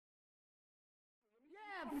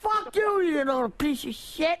Fuck you, you little piece of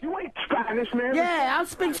shit. You ain't Spanish, man. Yeah, I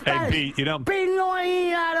speak Spanish. Hey, Pete, you don't... Fucking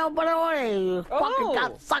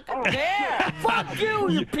cocksucker. Oh, Yeah. Fuck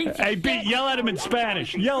you piece of Hey, shit. Pete, yell at him in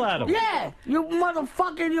Spanish. Yell at him. Yeah, you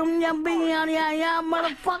motherfucker, you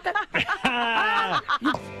motherfucker.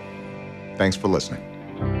 Thanks for listening.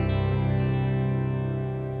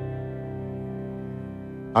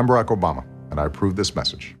 I'm Barack Obama, and I approve this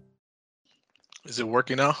message. Is it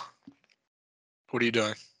working now? What are you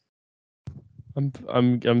doing?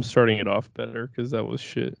 I'm starting it off better because that was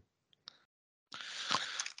shit.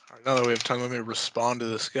 All right, now that we have time, let me respond to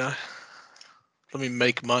this guy. Let me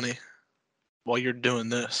make money while you're doing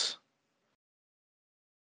this.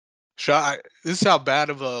 This is how bad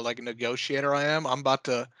of a negotiator I am. I'm about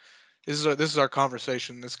to. This is our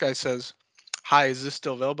conversation. This guy says, "Hi, is this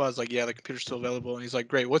still available?" I was like, "Yeah, the computer's still available." And he's like,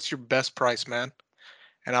 "Great. What's your best price, man?"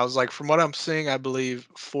 And I was like, "From what I'm seeing, I believe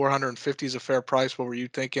 450 is a fair price. What were you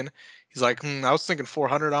thinking?" He's like, I was thinking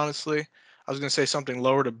 400, honestly. I was going to say something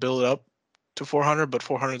lower to build it up to 400, but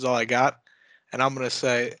 400 is all I got. And I'm going to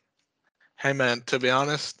say, hey, man, to be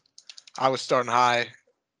honest, I was starting high.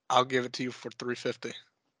 I'll give it to you for 350.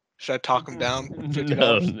 Should I talk him down?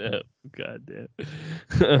 $50? No. God damn.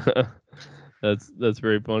 That's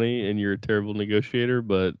very funny, and you're a terrible negotiator,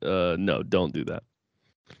 but no, don't do that.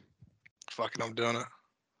 Fuck it, I'm doing it.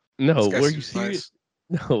 No, This guy were you seems serious? nice.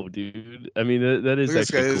 No, dude. I mean, that is Look at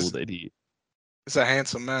this actually guy. cool that he. He's a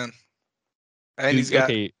handsome man. And Dude, he's got,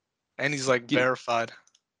 okay, and he's like verified.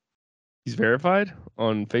 he's verified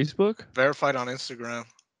on Facebook. Verified on Instagram.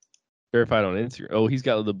 Verified on Instagram. Oh, he's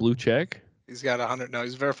got the blue check. He's got 100. No,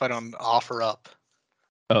 he's verified on OfferUp.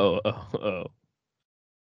 Oh.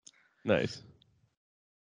 Nice.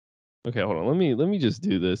 Okay, hold on. Let me just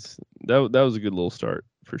do this. That was a good little start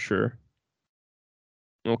for sure.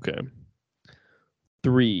 Okay.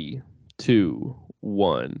 3, 2,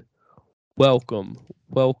 1. Welcome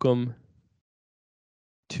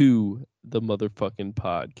to the motherfucking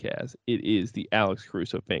podcast. It is the Alex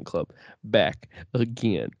Caruso Fan Club back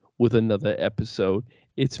again with another episode.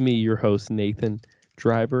 It's me, your host Nathan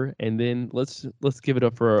Driver, and then let's give it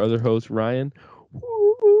up for our other host Ryan.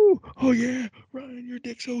 Woo! Oh yeah, Ryan, your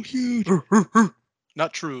dick's so huge.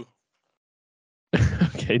 Not true.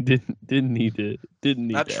 Okay, didn't need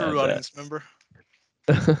Not to true, add audience member.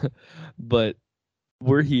 that. But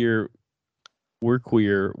we're here. We're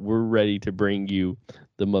queer. We're ready to bring you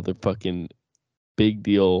the motherfucking big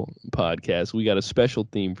deal podcast. We got a special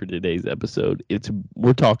theme for today's episode.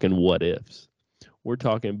 We're talking what ifs. We're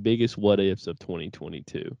talking biggest what ifs of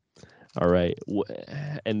 2022. All right,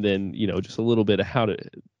 and then just a little bit of how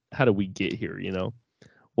do we get here?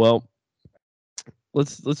 Well,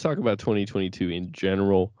 let's talk about 2022 in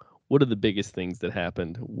general. What are the biggest things that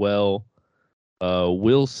happened? Well,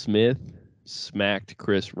 Will Smith smacked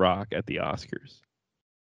Chris Rock at the Oscars.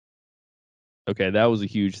 Okay, that was a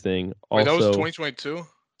huge thing. Wait, that was Also, 2022?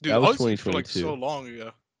 Dude, that was honestly, I feel like 2022. so long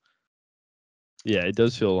ago. Yeah, it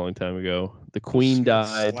does feel a long time ago. The Queen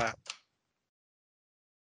died. Slap.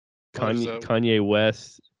 Kanye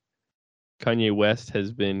West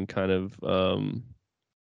has been kind of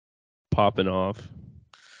popping off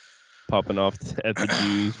at the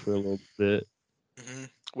Jews for a little bit. Mm-hmm.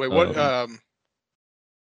 Wait, what?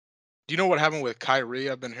 Do you know what happened with Kyrie?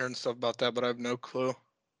 I've been hearing stuff about that, but I have no clue.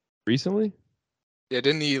 Recently? Yeah,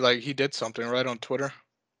 didn't he he did something right on Twitter?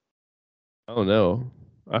 Oh no,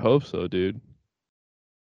 I hope so, dude.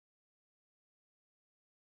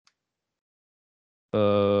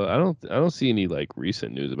 I don't see any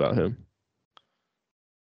recent news about him.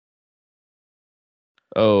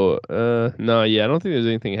 Oh, no, yeah, I don't think there's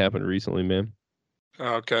anything happened recently, man.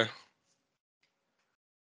 Oh, okay.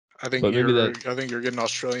 I think you're getting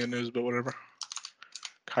Australian news, but whatever.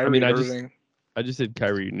 Kyrie Irving. I just did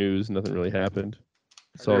Kyrie news. Nothing really happened.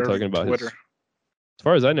 It's all talking about Twitter. As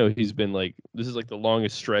far as I know, he's been this is the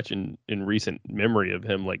longest stretch in recent memory of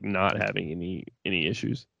him not having any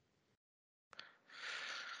issues.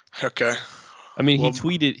 Okay. I mean, he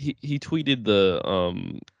tweeted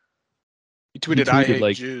the He tweeted I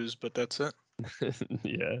hate Jews, but that's it.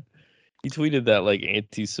 Yeah. He tweeted that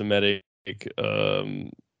anti-Semitic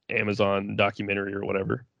Amazon documentary or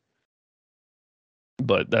whatever.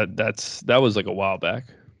 But that was a while back.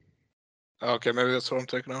 Okay, maybe that's what I'm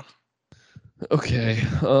taking off. Okay.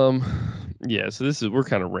 Yeah, so we're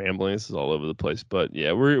kind of rambling. This is all over the place, but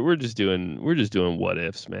yeah, we're just doing what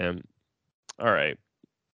ifs, man. All right.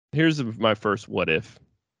 Here's my first what if.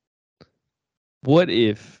 What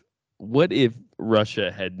if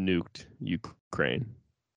Russia had nuked Ukraine?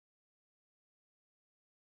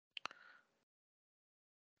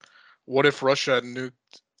 What if Russia had nuked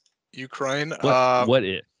Ukraine. What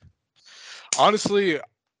if? Honestly,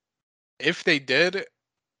 if they did,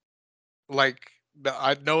 like,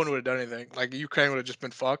 no one would have done anything. Like, Ukraine would have just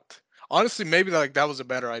been fucked. Honestly, maybe like that was a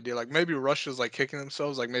better idea. Like, maybe Russia's like kicking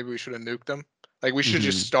themselves. Like, maybe we should have nuked them. Like, we should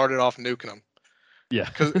just started off nuking them. Yeah.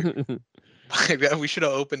 Because like, we should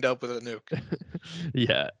have opened up with a nuke.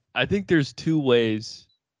 Yeah. I think there's two ways.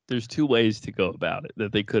 There's two ways to go about it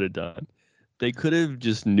that they could have done. They could have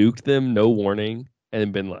just nuked them, no warning,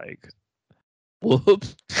 and been like,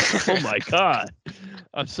 "Whoops! Oh my god!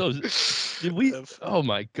 I'm so." Did we? Oh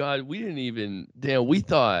my god! We didn't even. Damn. We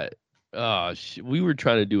thought. We were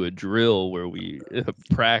trying to do a drill where we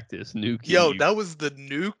practice nuking. Yo, that was the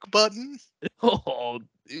nuke button. Oh,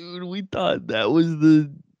 dude, we thought that was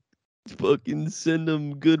the fucking send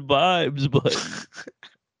them good vibes button.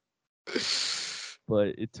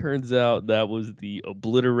 But it turns out that was the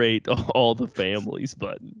obliterate all the families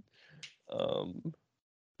button.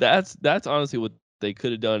 That's honestly what they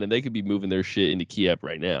could have done, and they could be moving their shit into Kiev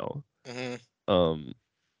right now. Mm-hmm.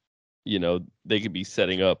 You know, they could be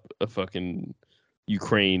setting up a fucking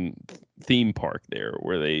Ukraine theme park there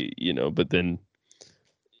where they, you know, but then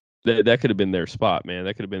that could have been their spot, man.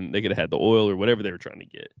 That could have been, they could have had the oil or whatever they were trying to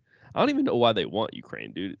get. I don't even know why they want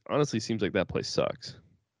Ukraine, dude. It honestly seems like that place sucks.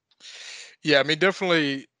 Yeah, I mean,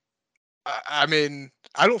 definitely. I mean,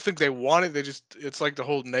 I don't think they want it. They just, it's like the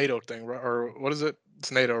whole NATO thing, right? Or what is it?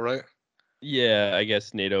 It's NATO, right? Yeah, I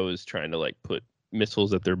guess NATO is trying to like put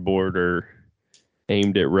missiles at their border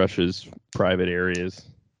aimed at Russia's private areas.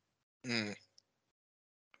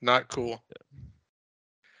 Not cool.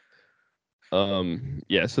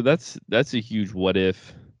 Yeah, so that's a huge what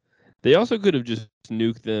if. They also could have just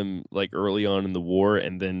nuked them like early on in the war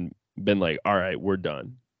and then been like, all right, we're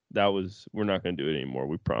done. We're not going to do it anymore.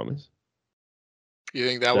 We promise. You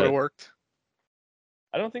think that would have worked?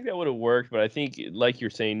 I don't think that would have worked, but I think, like you're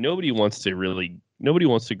saying, nobody wants to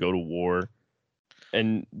go to war.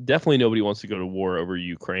 And definitely nobody wants to go to war over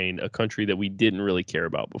Ukraine, a country that we didn't really care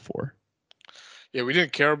about before. Yeah, we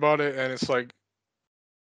didn't care about it, and it's like,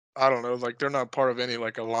 I don't know, like they're not part of any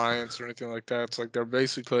like alliance or anything like that. It's like they're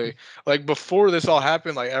basically like, before this all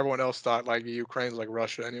happened, like everyone else thought like Ukraine's like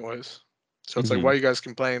Russia anyways. So it's like, why are you guys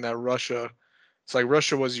complaining that Russia? It's like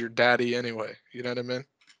Russia was your daddy anyway. You know what I mean?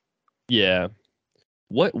 Yeah.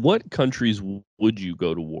 What countries would you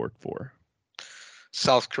go to war for?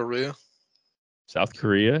 South Korea. South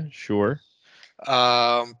Korea, sure.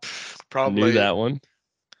 Probably knew that one.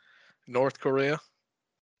 North Korea.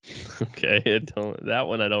 Okay, that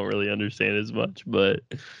one I don't really understand as much, but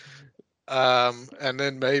and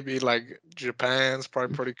then maybe like Japan's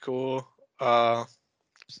probably pretty cool.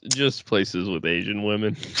 Just places with Asian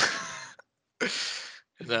women.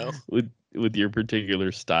 No. With your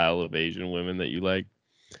particular style of Asian women that you like.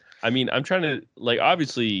 I mean, I'm trying to, like,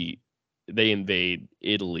 obviously they invade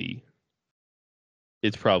Italy.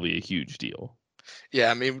 It's probably a huge deal.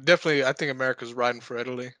 Yeah, I mean, definitely, I think America's riding for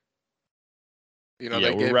Italy. You know, yeah,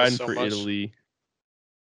 they we're gave riding us so for much. Italy.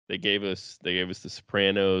 They gave us The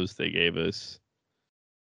Sopranos. They gave us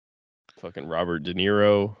fucking Robert De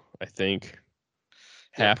Niro, I think.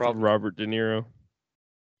 Half of Robert De Niro.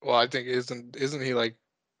 Well, I think isn't he like,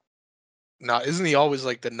 isn't he always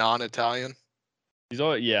like the non-Italian?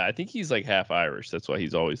 I think he's like half Irish. That's why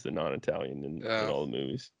he's always the non-Italian in all the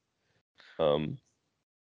movies.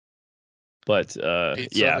 But pizza,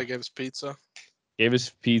 yeah, they gave us pizza. Gave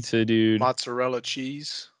us pizza, dude. Mozzarella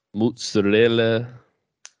cheese. Mozzarella.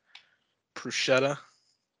 Bruschetta.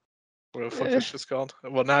 What the fuck is this called?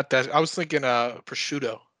 Well, not that. I was thinking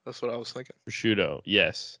prosciutto. That's what I was thinking. Prosciutto,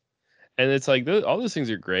 yes. And it's like all those things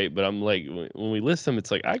are great, but I'm like, when we list them,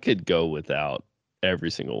 it's like I could go without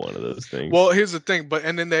every single one of those things. Well, here's the thing,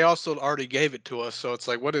 and then they also already gave it to us, so it's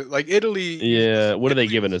like, like Italy? Yeah, what are they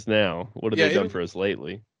giving us now? What have they done for us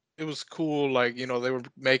lately? It was cool, like, you know, they were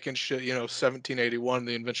making shit, you know, 1781,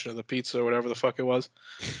 the invention of the pizza or whatever the fuck it was.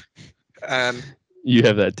 And you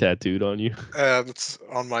have that tattooed on you? It's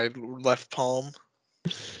on my left palm.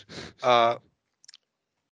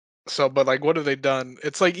 So, but like, what have they done?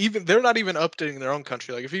 It's like, even they're not even updating their own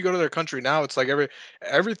country. Like, if you go to their country now, it's like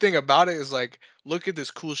everything about it is like, look at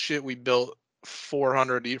this cool shit we built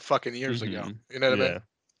 400 fucking years ago. You know what I mean?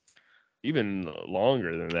 Even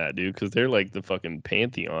longer than that, dude, because they're like the fucking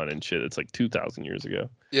Pantheon and shit. It's like 2,000 years ago.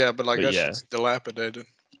 Yeah, but like, that shit's dilapidated.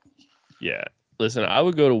 Yeah. Listen, I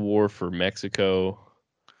would go to war for Mexico.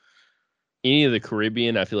 Any of the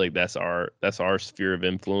Caribbean, I feel like that's our sphere of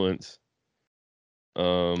influence.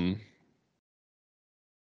 That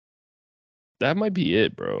might be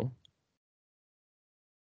it, bro.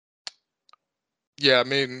 Yeah, I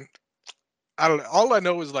mean, I don't. All I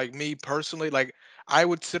know is like, me personally, like, I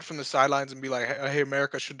would sit from the sidelines and be like, "Hey,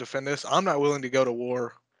 America should defend this." I'm not willing to go to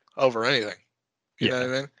war over anything. You know what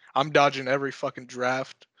I mean? I'm dodging every fucking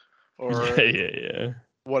draft or Yeah.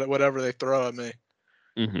 whatever they throw at me.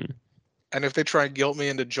 Mm-hmm. And if they try and guilt me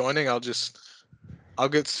into joining, I'll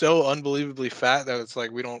get so unbelievably fat that it's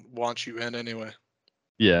like we don't want you in anyway.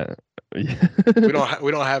 Yeah. We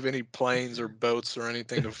don't have any planes or boats or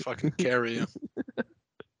anything to fucking carry you.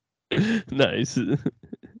 Nice.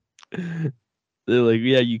 They're like,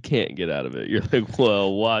 yeah, you can't get out of it. You're like,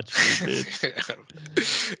 well, watch me,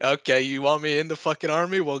 bitch. Okay, you want me in the fucking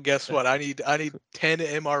army? Well, guess what? I need 10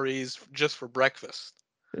 MREs just for breakfast.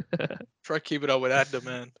 Try to keep it up with that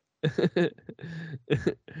demand.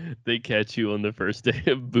 They catch you on the first day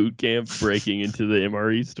of boot camp breaking into the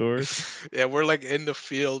MRE store. Yeah, we're like in the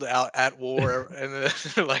field out at war, and then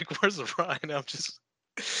they're like, "Where's Ryan?"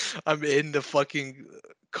 I'm in the fucking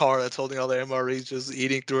car that's holding all the MREs, just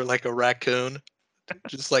eating through it like a raccoon,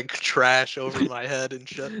 just like trash over my head and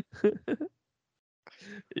shit.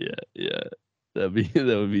 Yeah, that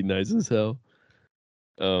would be nice as hell.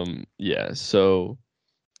 Yeah, so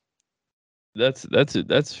that's it.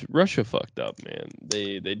 That's Russia fucked up, man.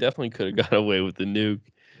 They definitely could have got away with the nuke.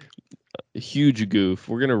 A huge goof.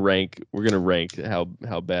 We're gonna rank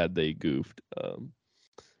how bad they goofed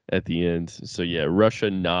at the end. So yeah,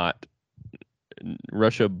 Russia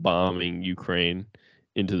bombing Ukraine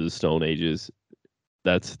into the Stone Ages.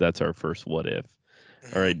 That's our first what if.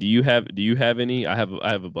 All right, do you have any? I have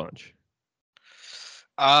a bunch.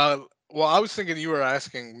 Well, I was thinking you were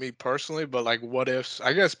asking me personally, but like, what ifs?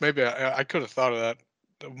 I guess maybe I could have thought of that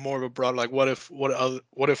more of a broad, like, what if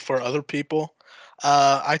for other people?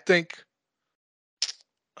 I think,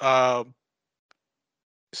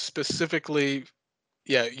 specifically,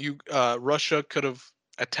 yeah, Russia could have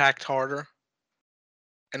attacked harder,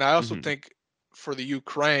 and I also think for the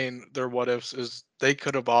Ukraine, their what ifs is they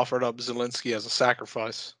could have offered up Zelensky as a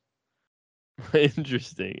sacrifice.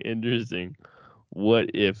 Interesting.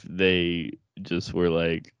 What if they just were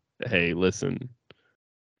like, "Hey, listen,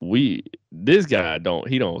 this guy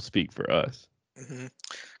don't speak for us."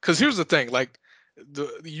 Because here's the thing, like the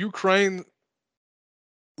Ukraine,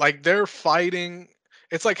 like they're fighting.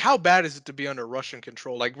 It's like, how bad is it to be under Russian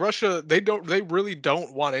control? Like Russia, they really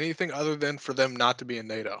don't want anything other than for them not to be in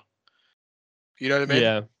NATO. You know what I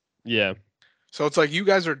mean? Yeah. So it's like you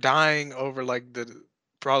guys are dying over like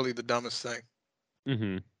probably the dumbest thing.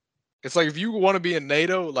 Mm-hmm. It's like if you want to be in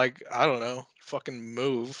NATO, like I don't know, fucking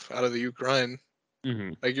move out of the Ukraine.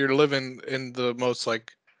 Mm-hmm. Like you're living in the most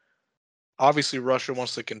like. Obviously, Russia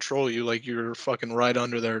wants to control you. Like you're fucking right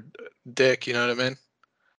under their dick. You know what I mean?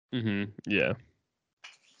 Mm-hmm. Yeah.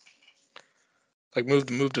 Like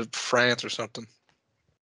move to France or something.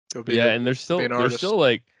 And there's still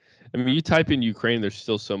like, I mean, you type in Ukraine, there's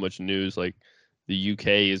still so much news. Like the UK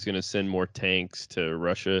is going to send more tanks to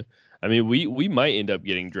Russia. I mean, we might end up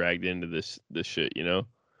getting dragged into this shit, you know.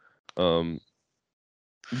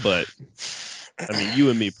 But I mean, you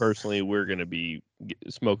and me personally, we're going to be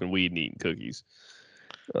smoking weed and eating cookies.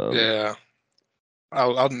 Yeah,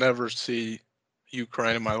 I'll never see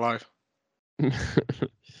Ukraine in my life.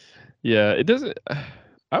 Yeah, it doesn't.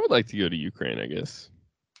 I would like to go to Ukraine, I guess.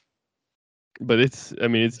 But it's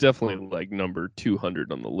definitely like number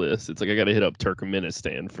 200 on the list. It's like I got to hit up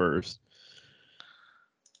Turkmenistan first.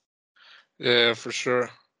 Yeah, for sure.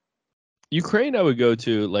 Ukraine, I would go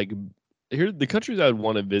to. Like, here, the countries I would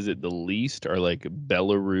want to visit the least are like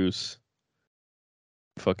Belarus,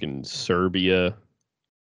 fucking Serbia.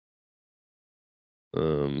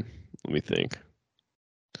 Let me think.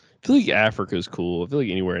 I feel like Africa's cool. I feel like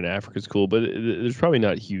anywhere in Africa is cool, but there's probably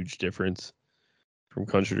not a huge difference from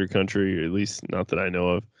country to country, or at least not that I know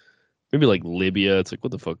of. Maybe like Libya. It's like,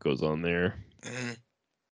 what the fuck goes on there?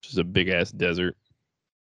 Just a big ass desert.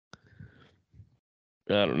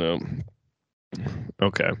 I don't know.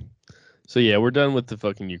 Okay. So yeah, we're done with the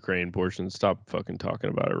fucking Ukraine portion. Stop fucking talking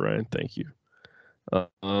about it, Ryan. Thank you. Okay.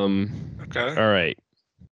 All right.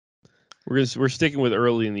 We're sticking with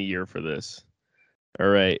early in the year for this. All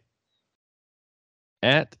right.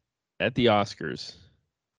 At the Oscars,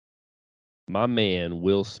 my man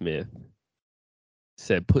Will Smith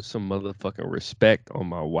said, "Put some motherfucking respect on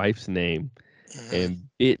my wife's name," and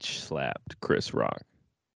bitch slapped Chris Rock.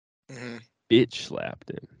 Bitch slapped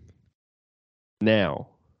him. Now,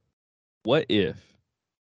 what if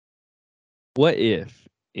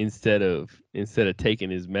instead of taking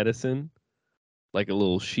his medicine like a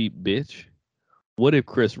little sheep bitch, what if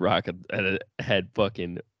Chris Rock had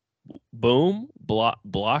fucking boom,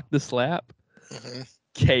 block the slap,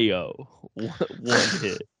 KO, one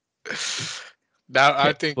hit. Now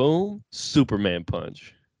I think boom, Superman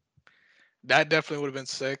punch. That definitely would have been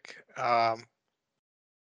sick.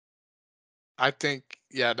 I think,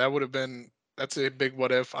 yeah, that would have been. That's a big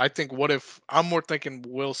what if. I think what if I'm more thinking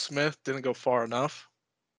Will Smith didn't go far enough.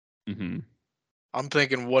 Mm-hmm. I'm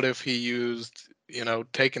thinking what if he used,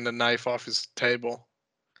 taking the knife off his table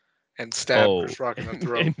and stabbed Oh, Chris Rock in the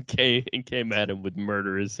throat. and came at him with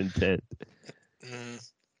murderous intent. Mm,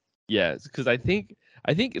 Yeah, because I think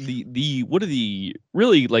the what are the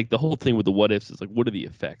really like the whole thing with the what ifs is like what are the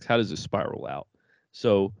effects? How does it spiral out?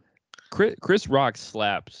 So Chris Rock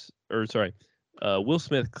slaps, or sorry, Will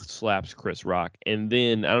Smith slaps Chris Rock, and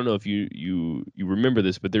then I don't know if you remember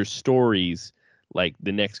this, but there's stories like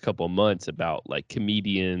the next couple of months about like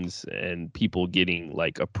comedians and people getting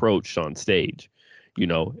like approached on stage.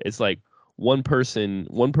 It's like one person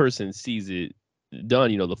sees it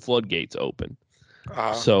done. The floodgates open.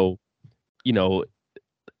 uh, So you know,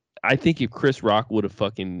 I think if Chris Rock would have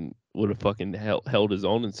fucking held his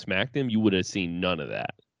own and smacked him, you would have seen none of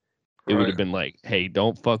that. It would right. have been like, hey,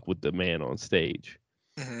 don't fuck with the man on stage.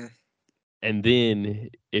 Hmm. And then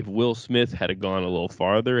if Will Smith had gone a little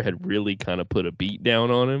farther, had really kind of put a beat down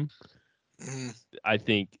on him, Hmm. I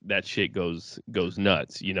think that shit goes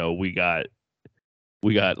nuts. We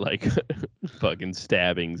got like fucking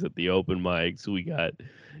stabbings at the open mics. We got,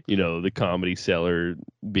 the Comedy Cellar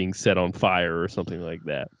being set on fire or something like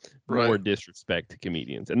that. Right. More disrespect to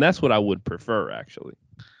comedians. And that's what I would prefer, actually.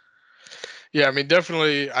 Yeah, I mean,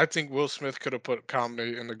 definitely. I think Will Smith could have put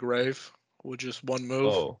comedy in the grave with just one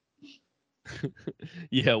move. Oh.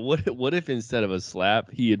 Yeah, what if instead of a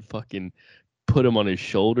slap, he had fucking put him on his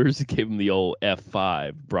shoulders and gave him the old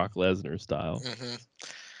F5, Brock Lesnar style? Hmm.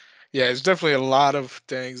 Yeah, it's definitely a lot of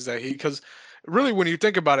things that because really when you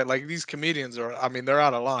think about it, like these comedians are, I mean, they're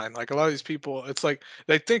out of line. Like a lot of these people, it's like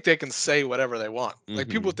they think they can say whatever they want. Like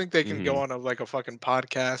people Mm-hmm. think they can go Mm-hmm. on a fucking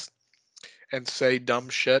podcast and say dumb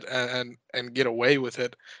shit and get away with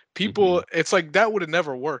it. Mm-hmm. People, it's like that would have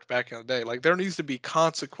never worked back in the day. Like there needs to be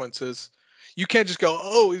consequences. You can't just go,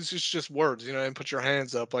 oh, it's just words, and put your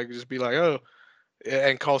hands up, like just be like, oh,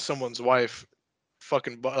 and call someone's wife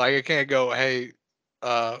fucking like I can't go, hey,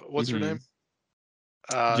 what's her Mm-hmm. name?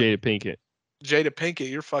 Uh, Jada Pinkett. Jada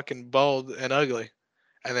Pinkett, you're fucking bald and ugly,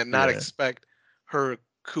 and then not Yeah. expect her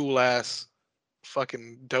cool ass,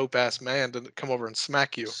 fucking dope ass man to come over and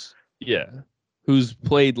smack you. Yeah. Who's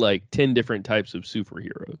played like 10 different types of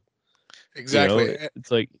superheroes. Exactly.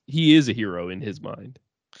 It's like he is a hero in his mind.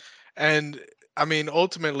 And I mean,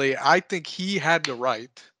 ultimately, I think he had the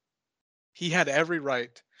right. He had every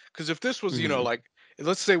right. Because if this was, Mm-hmm. like,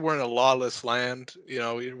 let's say we're in a lawless land,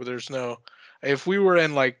 where there's no, if we were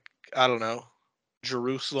in like, I don't know,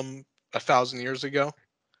 Jerusalem 1,000 years ago,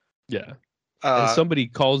 Yeah. And uh, somebody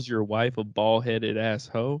calls your wife a bald-headed ass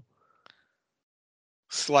hoe.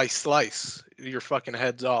 slice, your fucking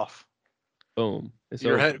head's off. Boom. It's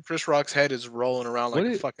Your over. head, Chris Rock's head is rolling around What like a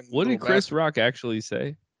did fucking what little did Chris bastard. Rock actually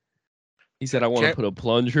say? He said, "I want to Can't. put a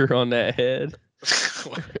plunger on that head," or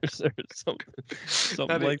something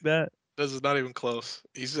Not like that. This is not even close.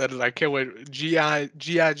 He said, "I can't wait." GI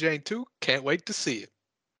Jane 2. Can't wait to see it.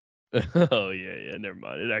 Oh yeah. Never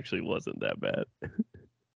mind. It actually wasn't that bad.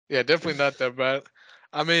 Yeah, definitely not that bad.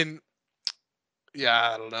 I mean,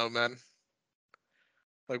 yeah, I don't know, man.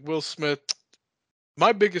 Like Will Smith.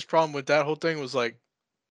 My biggest problem with that whole thing was like,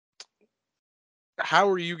 how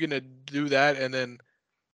are you gonna do that and then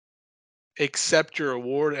accept your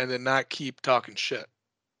award and then not keep talking shit?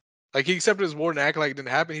 Like he accepted his award and act like it didn't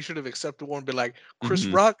happen. He should have accepted the award and been like, Chris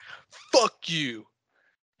Hmm. Rock, fuck you.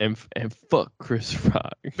 And fuck Chris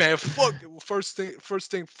Rock. Man, fuck. First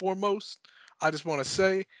thing foremost, I just want to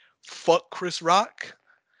say, fuck Chris Rock,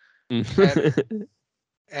 and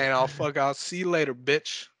I'll see you later,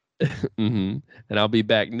 bitch. Hmm. And I'll be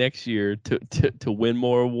back next year to win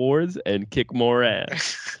more awards and kick more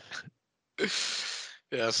ass.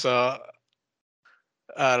 Yeah, so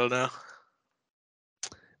I don't know.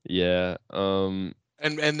 Yeah. And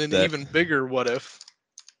then That. even bigger, what if?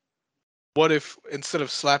 What if instead of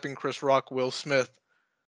slapping Chris Rock, Will Smith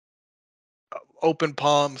open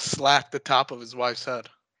palm slapped the top of his wife's head?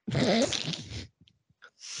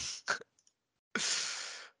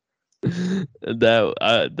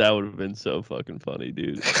 that would have been so fucking funny,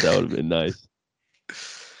 dude. That would have been nice.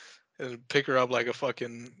 And pick her up like a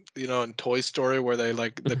fucking, in Toy Story where they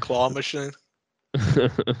like the claw machine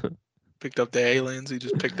picked up the aliens. He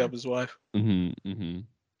just picked up his wife. Mm-hmm.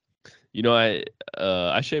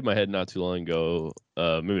 I shaved my head not too long ago,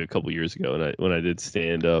 maybe a couple years ago, and when I did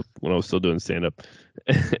stand up, when I was still doing stand up,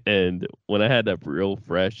 and when I had that real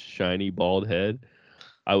fresh, shiny, bald head,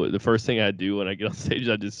 the first thing I do when I get on stage,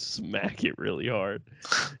 I just smack it really hard.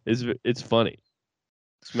 It's funny.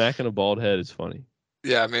 Smacking a bald head is funny.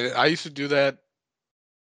 Yeah, I mean, I used to do that.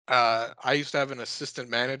 I used to have an assistant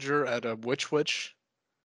manager at a Witch,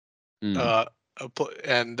 Mm.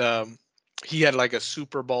 and he had like a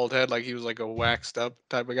super bald head, like he was like a waxed up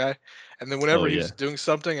type of guy. And then whenever Oh, he yeah. was doing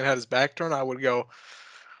something and had his back turned, I would go,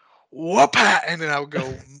 whoop, and then I would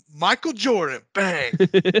go, Michael Jordan, bang,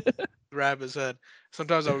 grab his head.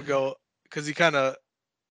 Sometimes I would go, because he kind of,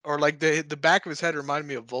 or like the back of his head reminded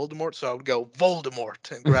me of Voldemort, so I would go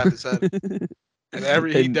Voldemort and grab his head.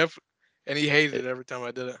 And he hated it every time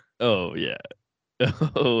I did it. Oh yeah.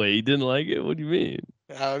 Oh wait, he didn't like it? What do you mean?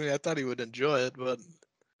 I mean, I thought he would enjoy it, but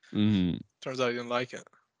turns out he didn't like it.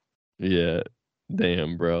 Yeah.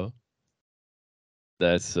 Damn, bro.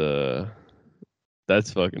 That's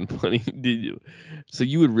fucking funny. Did you? So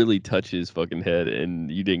you would really touch his fucking head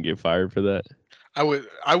and you didn't get fired for that?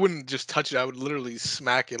 I wouldn't just touch it. I would literally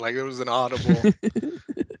smack it like it was an audible.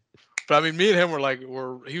 But I mean, me and him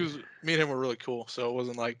were really cool, so it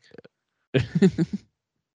wasn't like.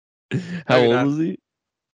 How old was he?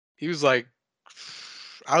 He was like,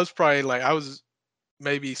 I was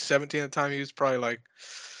maybe 17 at the time. He was probably like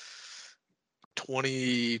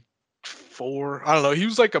 24. I don't know. He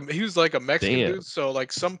was like a Mexican Damn. dude. So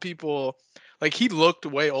like some people, like he looked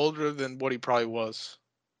way older than what he probably was.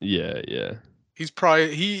 Yeah, yeah. He's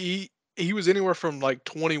probably he was anywhere from like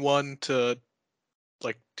 21 to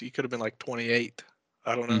like he could have been like 28.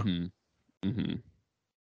 I don't know.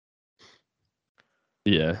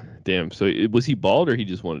 Yeah, damn. So was he bald or he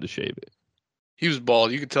just wanted to shave it? He was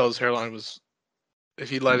bald. You could tell his hairline was. If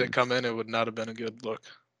he let it come in, it would not have been a good look.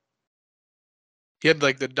 He had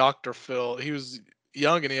like the Dr. Phil. He was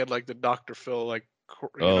young and he had like the Dr. Phil like.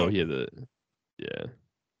 He had the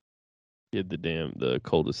the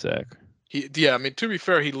cul-de-sac. I mean, to be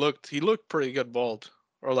fair, he looked pretty good bald,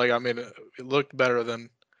 or like I mean, it looked better than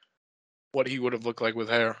what he would have looked like with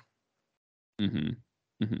hair.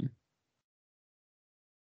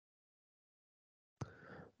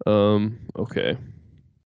 Okay.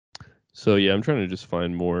 So yeah, I'm trying to just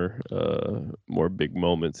find more big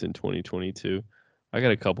moments in 2022. I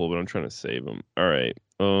got a couple, but I'm trying to save them. All right.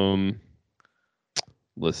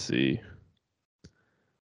 Let's see.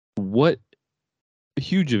 What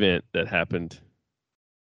huge event that happened?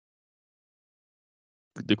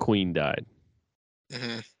 The Queen died.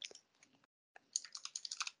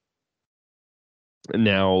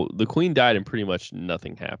 Now, the Queen died and pretty much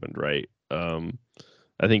nothing happened, right?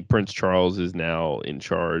 I think Prince Charles is now in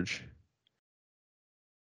charge.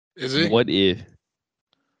 Is he? What if?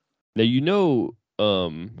 Now you know.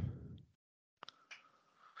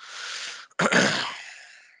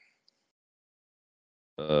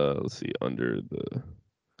 Let's see. Under the.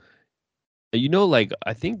 You know, like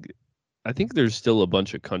I think there's still a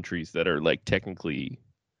bunch of countries that are like technically,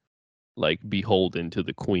 like beholden to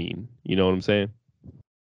the Queen. You know what I'm saying?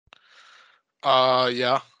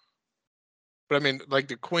 Yeah. But I mean, like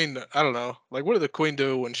the Queen, I don't know. Like, what did the Queen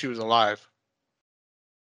do when she was alive?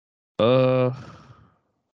 Bro,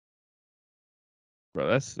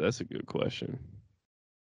 that's a good question.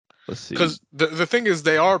 Let's see. Because the thing is,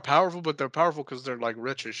 they are powerful, but they're powerful because they're like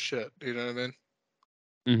rich as shit. You know what I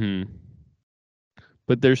mean?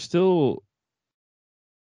 But they're still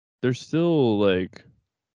like,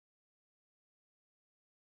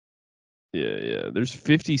 yeah. There's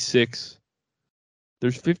 56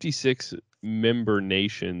 member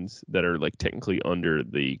nations that are like technically under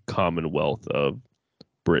the Commonwealth of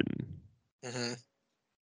Britain. Let's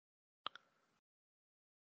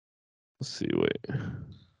see. Wait.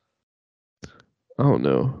 I don't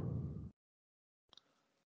know.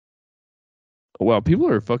 Wow, people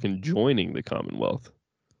are fucking joining the Commonwealth.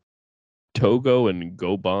 Togo and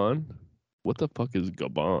Gabon. What the fuck is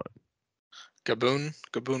Gabon? Gaboon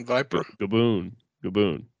Viper. Gaboon.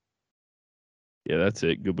 Yeah, that's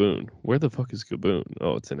it. Gaboon. Where the fuck is Gaboon?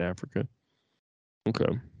 Oh, it's in Africa.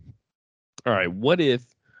 Okay. All right. What if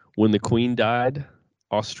when the Queen died,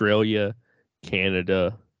 Australia,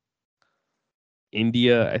 Canada,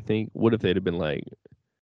 India, I think, what if they'd have been like,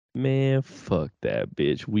 man, fuck that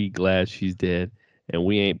bitch. We glad she's dead and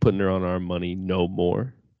we ain't putting her on our money no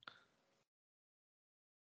more.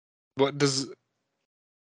 What does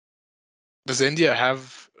India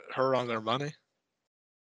have her on their money?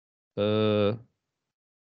 No,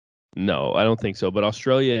 I don't think so. But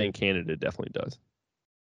Australia and Canada definitely does.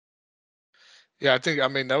 Yeah, I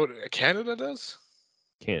mean, Canada does?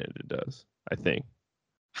 Canada does, I think.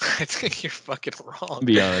 I think you're fucking wrong.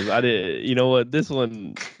 Be honest, I did. You know what? This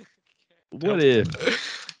one. What if?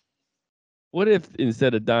 What if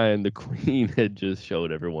instead of dying, the queen had just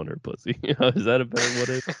showed everyone her pussy? Is that a better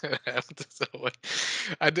what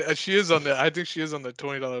if? She is on the. I think she is on the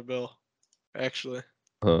 $20 bill, actually.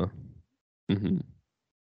 Huh. Hmm.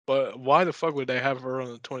 But why the fuck would they have her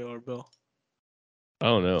on the $20 bill? I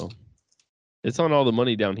don't know. It's on all the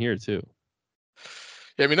money down here too.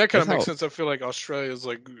 Yeah, I mean that kind of That's makes how- sense. I feel like Australia is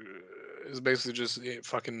basically just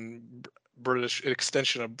fucking British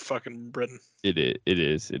extension of fucking Britain. It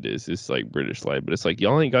is. It's like British life, but it's like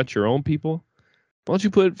y'all ain't got your own people. Why don't you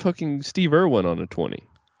put fucking Steve Irwin on a 20?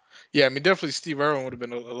 Yeah, I mean definitely Steve Irwin would have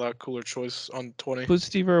been a lot cooler choice on 20. Put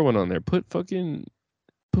Steve Irwin on there. Put fucking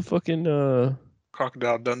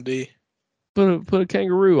Crocodile Dundee. put a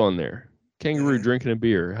kangaroo on there. Kangaroo Mhm. drinking a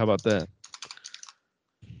beer. How about that?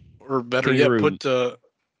 Or better Kangaroo. yet, put the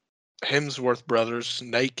Hemsworth brothers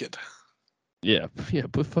naked. Yeah,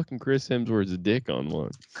 put fucking Chris Hemsworth's dick on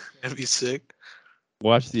one. That'd be sick.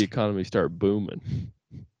 Watch the economy start booming.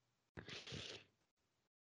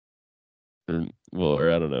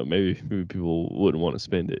 Or I don't know. Maybe people wouldn't want to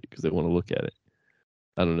spend it because they want to look at it.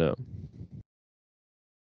 I don't know.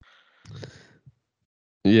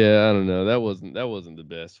 Yeah, I don't know. That wasn't the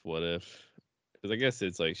best what if. Because I guess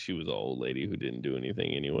it's like she was an old lady who didn't do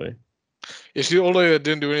anything anyway. Yeah, she's the old lady that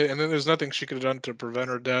didn't do anything, and then there's nothing she could have done to prevent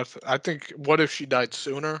her death. I think, what if she died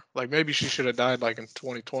sooner? Like, maybe she should have died, like, in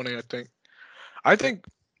 2020, I think. I think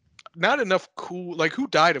not enough cool, like, who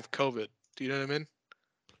died of COVID? Do you know what I mean?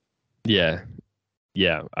 Yeah.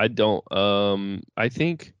 Yeah. I don't I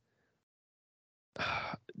think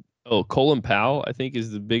Colin Powell, I think,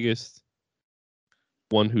 is the biggest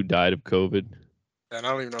one who died of COVID. And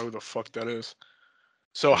I don't even know who the fuck that is.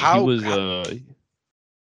 So He how, was like,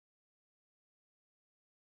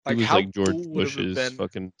 he was how like George cool would it have Bush's been?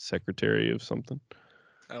 fucking secretary of something.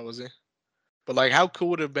 That was he. But, like, how cool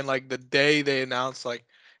would it have been, like, the day they announced, like,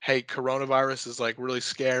 hey, coronavirus is, like, really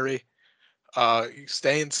scary. You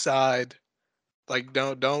stay inside. Like,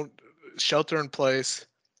 don't shelter in place.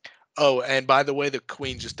 Oh, and by the way, the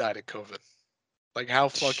queen just died of COVID. Like, how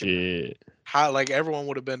fucking, Shit. how, like, everyone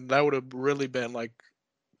would have been, that would have really been, like,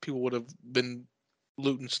 people would have been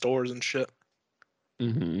looting stores and shit.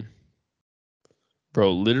 Hmm.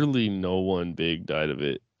 Bro, literally no one big died of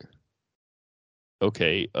it.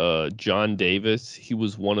 Okay, John Davis, he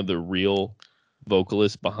was one of the real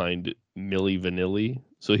vocalists behind Milli Vanilli.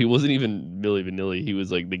 So he wasn't even Milli Vanilli, he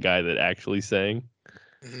was like the guy that actually sang.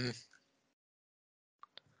 Hmm.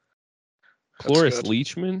 Cloris good.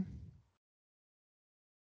 Leachman?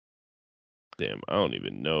 Damn, I don't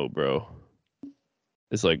even know, bro.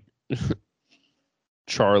 It's like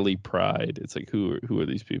Charlie Pride. It's like who are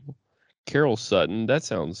these people? Carol Sutton, that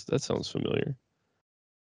sounds familiar.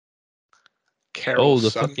 Carol Oh,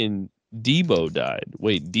 the Sutton. fucking Debo died.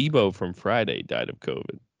 Wait, Debo from Friday died of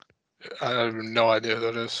COVID. I have no idea who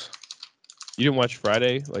that is. You didn't watch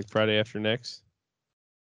Friday? Like Friday After Next?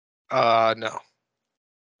 No.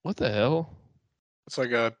 What the hell? It's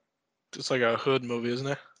like a hood movie, isn't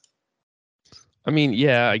it? I mean,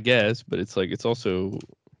 yeah, I guess, but it's like it's also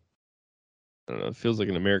I don't know, it feels like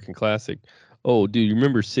an American classic. Oh, dude, you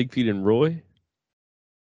remember Siegfried and Roy?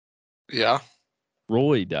 Yeah.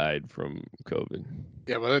 Roy died from COVID.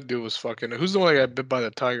 Yeah, but that dude was fucking. Who's the one that got bit by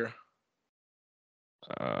the tiger?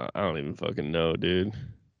 I don't even fucking know, dude.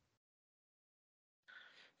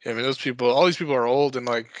 Yeah, I mean, all these people are old, and,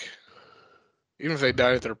 like, even if they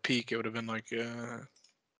died at their peak, it would have been like, you know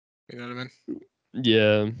what I mean?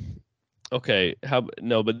 Yeah. Okay.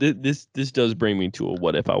 No, but this does bring me to a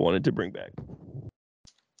what if I wanted to bring back.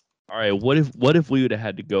 All right. What if we would have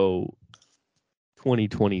had to go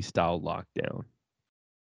 2020 style lockdown?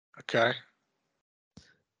 Okay.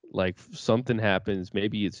 Like something happens,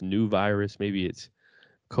 maybe it's new virus, maybe it's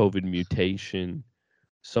COVID mutation,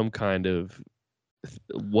 some kind of.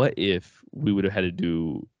 What if we would have had to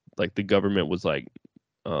do like the government was like,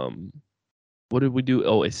 what did we do?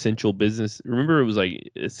 Oh, essential business. Remember, it was like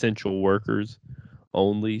essential workers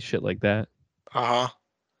only, shit like that. Uh huh.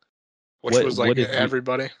 Which was like What if we?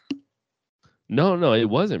 everybody. No, it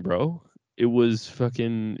wasn't, bro. It was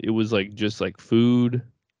fucking. It was like just like food.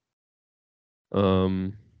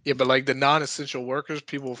 Um. Yeah, but like the non-essential workers,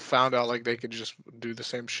 people found out like they could just do the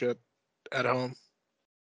same shit at home,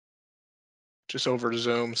 just over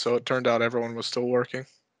Zoom. So it turned out everyone was still working.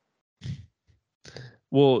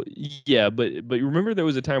 Well, yeah, but remember there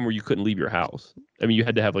was a time where you couldn't leave your house. I mean, you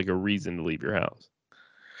had to have like a reason to leave your house.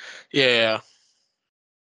 Yeah.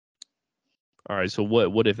 All right, so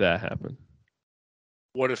what if that happened?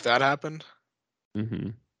 What if that happened? Mm-hmm.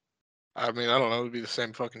 I mean, I don't know. It would be the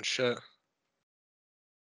same fucking shit.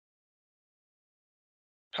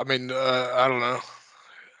 I mean, I don't know.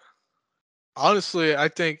 Honestly, I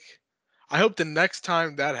hope the next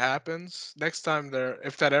time that happens,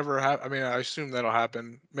 if that ever happens, I mean, I assume that'll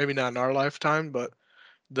happen. Maybe not in our lifetime, but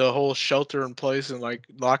the whole shelter in place and like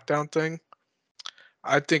lockdown thing,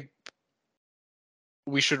 I think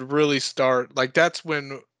we should really start. Like, that's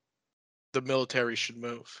when the military should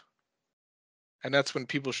move, and that's when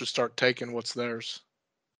people should start taking what's theirs.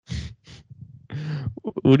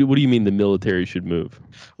 What do you mean the military should move?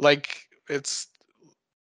 Like, it's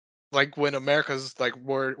like when America's like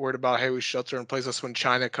worried about, hey, we shelter in place. That's when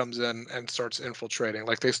China comes in and starts infiltrating.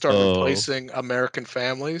 Like, they start Oh, replacing American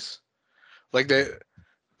families. Like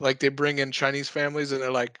they bring in Chinese families and they're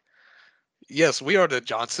like, yes, we are the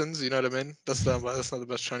Johnsons. You know what I mean? That's not the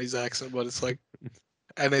best Chinese accent, but it's like,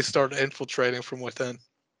 and they start infiltrating from within.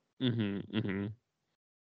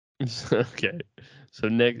 Okay. So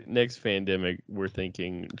next pandemic, we're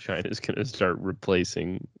thinking China's gonna start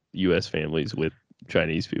replacing U.S. families with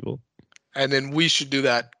Chinese people. And then we should do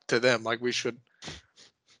that to them. Like, we should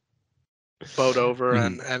boat over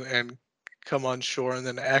Mhm. and come on shore and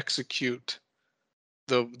then execute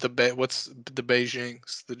what's the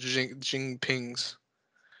Beijings, the Jinpings.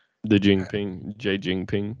 The Jinping, J.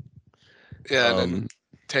 Jinping. Yeah, and then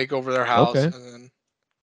take over their house Okay. and then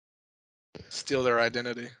steal their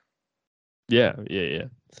identity. Yeah.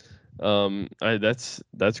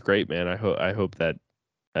 That's great, man. I hope that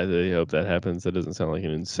I really hope that happens. That doesn't sound like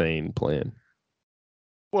an insane plan.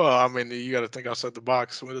 Well, I mean, you got to think outside the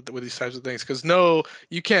box with these types of things, because no,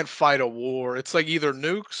 you can't fight a war. It's like either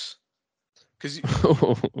nukes, because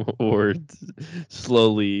Or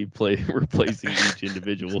slowly replacing each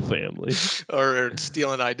individual family. or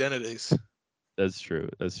stealing identities. That's true.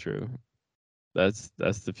 That's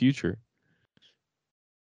the future.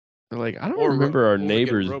 They're like, I don't Or remember our we get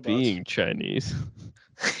neighbors robots. being Chinese.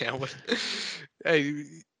 Yeah. Hey,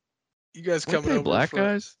 you guys Weren't coming they over black for?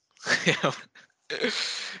 guys? Yeah.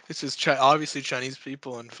 It's just obviously Chinese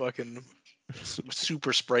people and fucking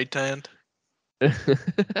super spray tanned.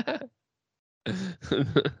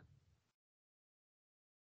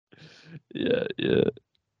 Yeah.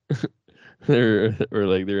 They're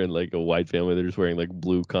in like a white family. They're just wearing like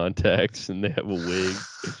blue contacts and they have a wig.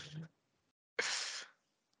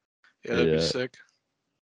 Yeah, that'd be Yeah. sick.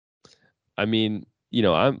 I mean,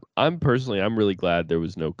 I'm personally I'm really glad there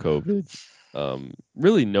was no COVID.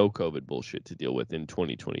 Really no COVID bullshit to deal with in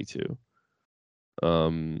 2022.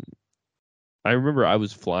 I remember I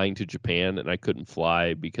was flying to Japan and I couldn't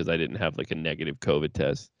fly because I didn't have like a negative COVID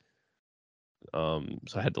test. So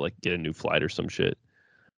I had to like get a new flight or some shit.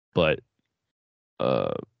 But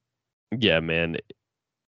yeah, man,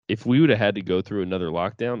 if we would have had to go through another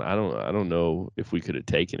lockdown, I don't know if we could have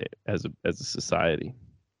taken it as a society.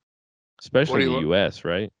 Especially in the US,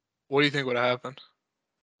 right? What do you think would have happened?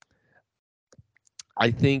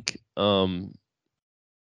 I think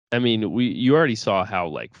I mean, you already saw how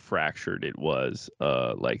like fractured it was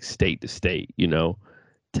like state to state,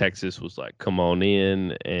 Texas was like, come on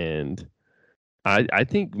in, and I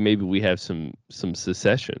think maybe we have some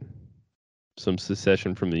secession from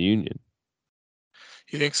the union.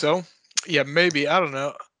 You think so? Yeah, maybe. I don't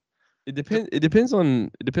know. It depends on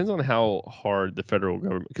how hard the federal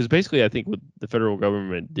government, because basically I think what the federal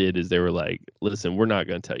government did is they were like, listen, we're not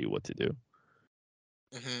going to tell you what to do.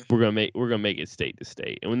 Mm-hmm. We're gonna make it state to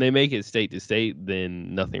state, and when they make it state to state,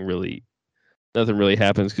 then nothing really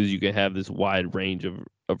happens, because you can have this wide range of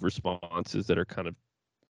responses that are kind of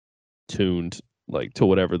tuned like to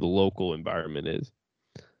whatever the local environment is.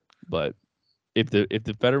 But if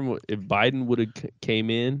Biden would have came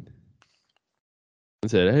in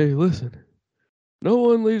and said, "Hey, listen, no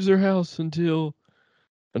one leaves their house until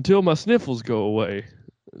my sniffles go away,"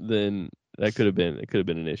 then that could have been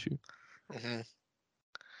an issue. Mm-hmm.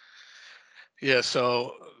 Yeah,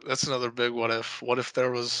 so that's another big what if. What if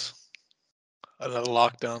there was another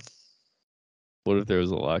lockdown? What if there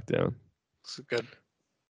was a lockdown? It's good.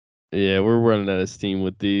 Yeah, we're running out of steam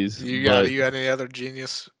with these. You got any other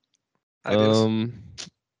genius ideas?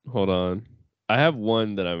 Hold on. I have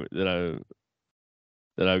one that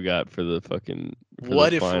I've got for the fucking.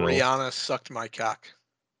 What if Rihanna sucked my cock?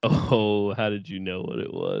 Oh, how did you know what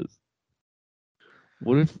it was?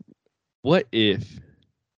 What if?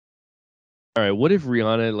 All right, what if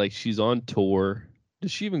Rihanna, like, she's on tour?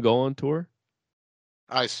 Does she even go on tour?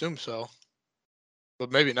 I assume so,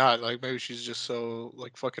 but maybe not. Like, maybe she's just so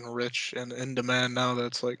like fucking rich and in demand now that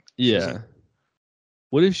it's like, yeah.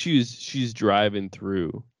 What if she's driving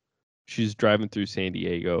through San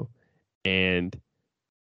Diego, and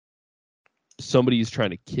somebody's trying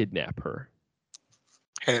to kidnap her,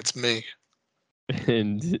 and it's me,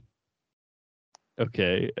 and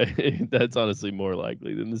Okay, that's honestly more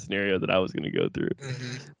likely than the scenario that I was going to go through.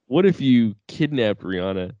 hmm What if you kidnapped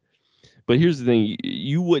Rihanna? But here's the thing: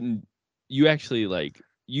 you wouldn't. You actually like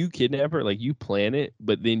you kidnap her, like you plan it,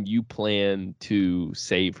 but then you plan to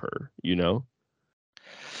save her. You know,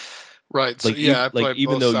 Right. So like yeah, I like play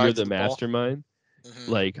even both though you're sides the of the ball. mastermind,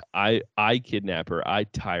 hmm like I kidnap her, I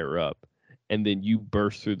tie her up, and then you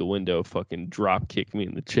burst through the window, fucking drop kick me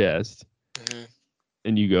in the chest, hmm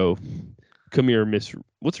and you go, "Come here, Miss.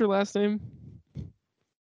 What's her last name?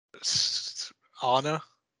 Anna.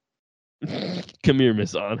 Come here,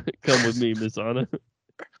 Miss Anna. Come with me, Miss Anna.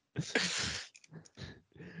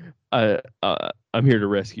 I'm here to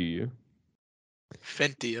rescue you.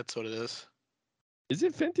 Fenty. That's what it is. Is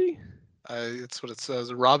it Fenty? That's what it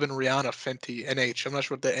says. Robin Rihanna Fenty NH. I'm not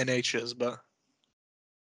sure what the NH is, but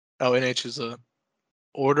NH is a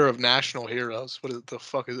Order of National Heroes. What is the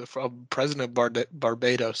fuck is it from? President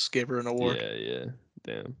Barbados gave her an award Yeah.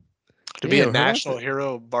 Damn. to be a Damn, her last national name.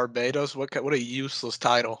 hero of Barbados. What a useless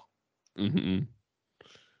title. Mm-hmm.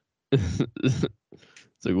 It's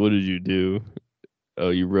like, what did you do? Oh,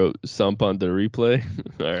 you wrote Sump on the replay?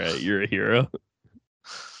 All right, you're a hero.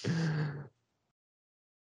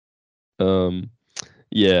 Um,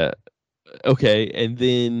 yeah. Okay, and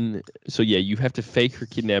then so yeah, you have to fake her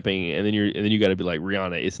kidnapping, and then you got to be like,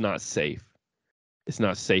 Rihanna, it's not safe. It's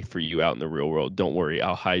not safe for you out in the real world. Don't worry,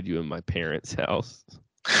 I'll hide you in my parents' house.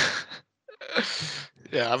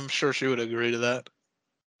 Yeah, I'm sure she would agree to that.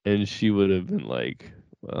 And she would have been like,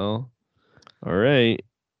 well, all right.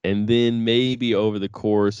 And then maybe over the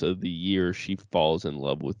course of the year, she falls in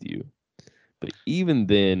love with you. But even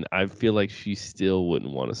then, I feel like she still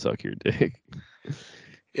wouldn't want to suck your dick.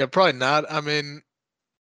 Yeah, probably not. I mean,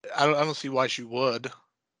 I don't see why she would.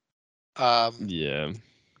 Yeah.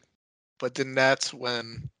 But then that's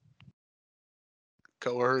when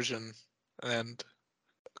coercion and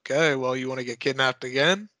okay, well, you want to get kidnapped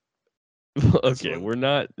again? That's Okay, when. we're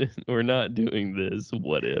not doing this.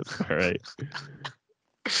 What if? All right.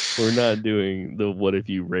 We're not doing the what if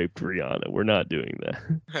you raped Rihanna. We're not doing that.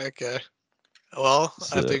 Okay. Well, I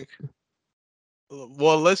So think.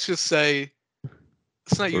 Well, let's just say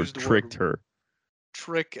let's not or use the word tricked her.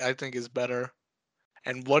 trick. I think is better.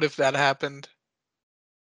 And what if that happened?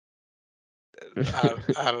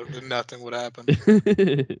 I don't. Nothing would happen.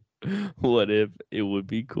 What if it would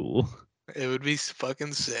be cool? It would be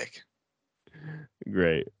fucking sick.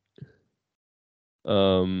 Great.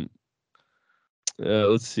 Um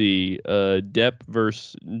let's see. Depp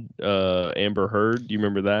versus Amber Heard. Do you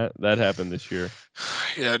remember that? That happened this year.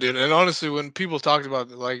 Yeah, dude. And honestly, when people talked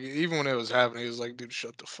about it, like even when it was happening, it was like, dude,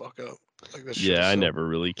 shut the fuck up. Like that shit is Yeah, I so. never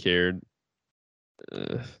really cared.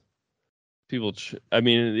 People I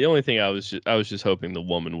mean, the only thing I was just hoping the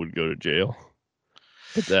woman would go to jail.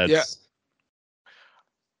 But Yeah, that's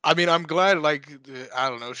I mean, I'm glad. Like I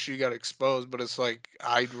don't know, she got exposed, but it's like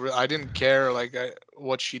I didn't care like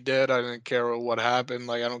what she did. I didn't care what happened.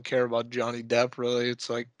 Like I don't care about Johnny Depp really. It's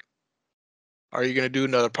like, are you gonna do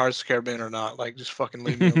another Pirates of the Caribbean or not? Like just fucking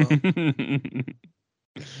leave me alone.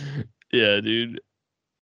 Yeah, dude.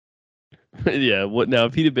 Yeah, what now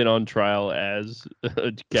if he'd have been on trial as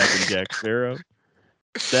Captain Jack Sparrow,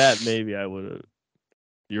 that maybe I would have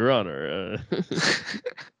Your Honor,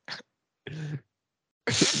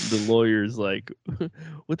 the lawyer's like,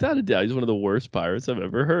 without a doubt, he's one of the worst pirates I've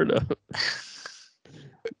ever heard of.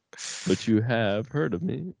 But you have heard of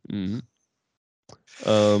me.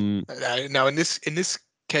 Now in this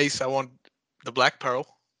case, I want the Black Pearl.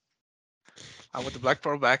 I want the Black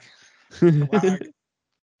Pearl back.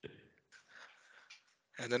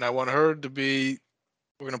 And then I want her to be.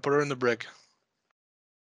 We're gonna put her in the brick.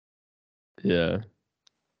 Yeah.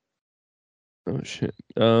 Oh shit.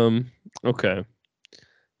 Okay.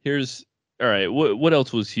 Here's all right. What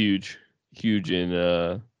else was huge? Huge in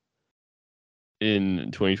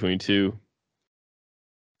 2022.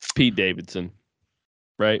 Pete Davidson,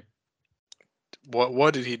 right?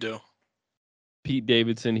 What did he do? Pete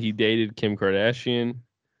Davidson. He dated Kim Kardashian.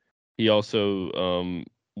 He also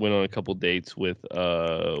went on a couple dates with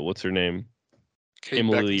what's her name? Kate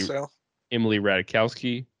Emily Beckinsale.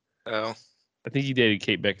 Ratajkowski. Oh, I think he dated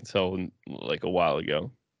Kate Beckinsale like a while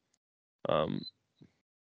ago.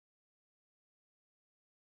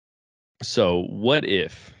 So what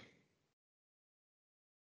if?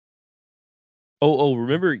 Oh,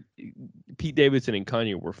 remember Pete Davidson and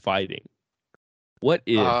Kanye were fighting. What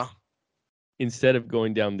if instead of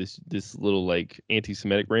going down this little like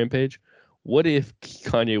anti-Semitic rampage, what if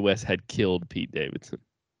Kanye West had killed Pete Davidson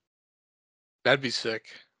that'd be sick.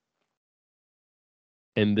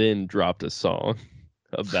 and then dropped a song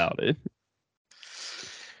about it?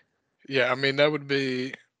 Yeah, I mean that would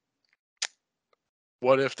be.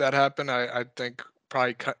 What if that happened? I think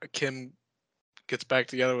probably Kim gets back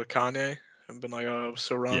together with Kanye and been like, "Oh, I was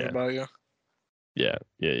so wrong Yeah. about you. Yeah.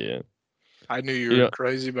 I knew you You were know-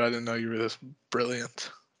 crazy, but I didn't know you were this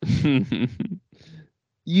brilliant."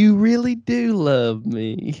 You really do love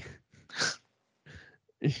me.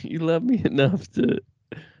 You love me enough to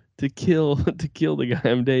kill the guy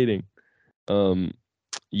I'm dating.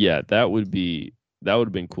 Yeah, that would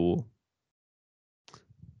have been cool.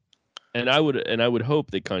 And I would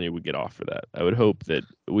hope that Kanye would get off for that. I would hope that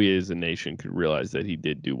we as a nation could realize that he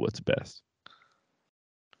did do what's best.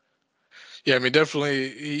 Yeah, I mean definitely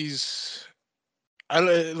he's. I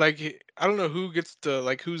don't know who gets to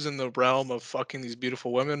like who's in the realm of fucking these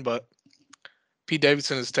beautiful women, but Pete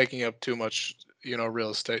Davidson is taking up too much, real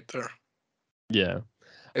estate there. Yeah.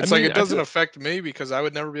 It's I like mean, it I doesn't feel affect me because I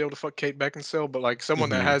would never be able to fuck Kate Beckinsale, but like someone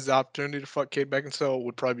that Mhm. has the opportunity to fuck Kate Beckinsale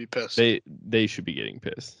would probably be pissed. they should be getting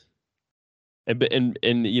pissed. And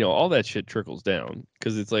all that shit trickles down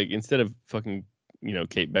because it's like instead of fucking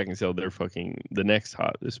Kate Beckinsale, they're fucking the next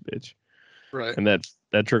hottest bitch, Right. and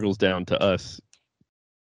that trickles down to us,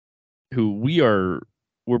 who we're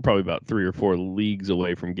probably about 3 or 4 leagues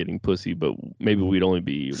away from getting pussy, but maybe we'd only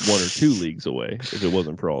be 1 or 2 leagues away if it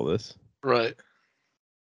wasn't for all this. Right.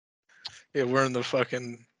 Yeah, we're in the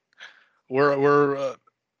fucking we're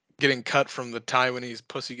getting cut from the Taiwanese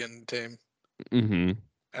pussy getting team, Mm-hmm.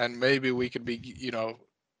 and maybe we could be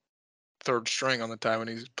third string on the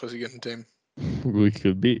Taiwanese pussy getting team. We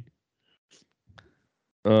could be.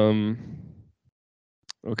 Okay,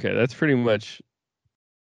 that's pretty much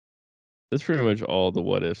all the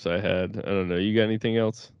what ifs I had. I don't know. You got anything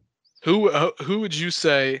else? Who would you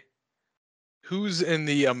say? Who's in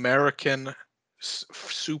the American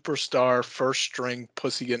superstar first string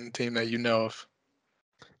pussy getting team that you know of?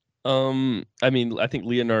 I mean, I think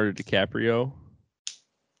Leonardo DiCaprio.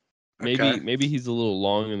 Okay. Maybe he's a little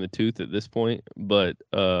long in the tooth at this point, but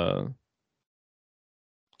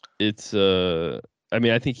it's I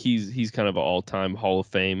mean, I think he's kind of an all-time Hall of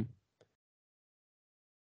Fame.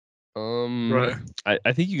 Right.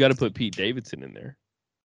 I think you got to put Pete Davidson in there.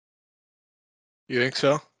 You think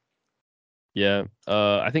so? Yeah.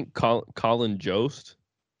 I think Colin Jost.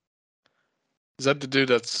 Is that the dude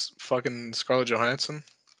that's fucking Scarlett Johansson?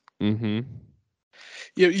 Mm-hmm.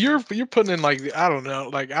 Yeah, you're putting in like I don't know,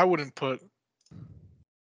 like I wouldn't put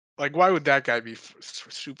like why would that guy be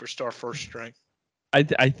superstar first string? I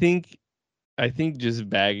think just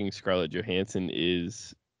bagging Scarlett Johansson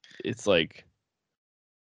it's like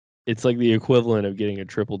the equivalent of getting a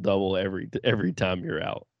triple double every time you're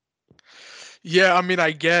out. Yeah, I mean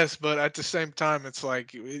I guess, but at the same time it's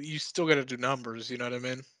like you still got to do numbers, you know what I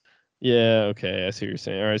mean? Yeah, okay, I see what you're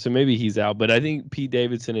saying. All right, so maybe he's out, but I think Pete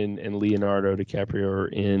Davidson and Leonardo DiCaprio are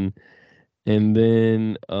in, and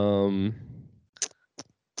then I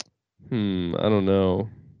don't know,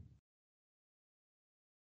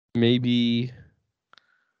 maybe I'm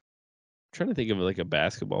trying to think of like a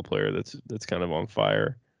basketball player that's kind of on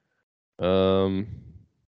fire. I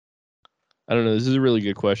don't know. This is a really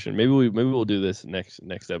good question. Maybe we'll do this next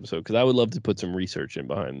episode because I would love to put some research in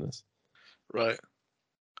behind this. Right.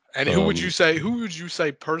 And who would you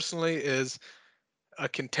say personally is a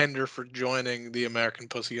contender for joining the American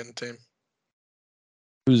Pussy Getting team?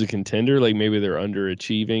 Who's a contender? Like maybe they're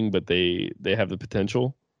underachieving, but they have the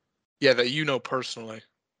potential. Yeah, that you know personally.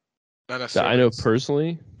 Not That necessarily. I know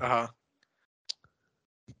personally. Uh-huh.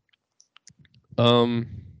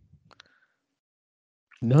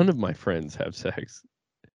 None of my friends have sex.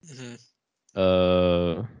 Mm-hmm.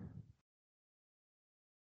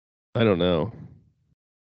 I don't know.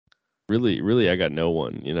 Really, I got no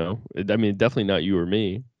one. I mean, definitely not you or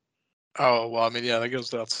me. Oh well, I mean, yeah, that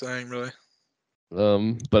goes without saying, really.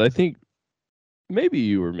 But I think maybe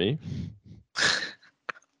you or me.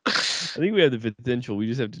 I think we have the potential. We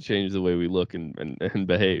just have to change the way we look and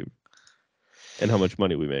behave, and how much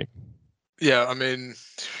money we make. Yeah, I mean,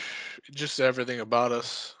 just everything about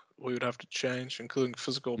us we would have to change, including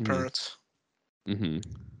physical appearance. Mm-hmm.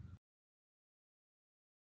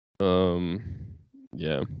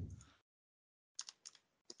 Yeah.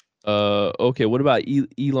 Okay. What about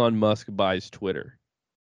Elon Musk buys Twitter?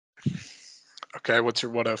 Okay, what's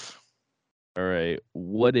your what if? All right.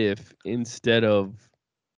 What if instead of,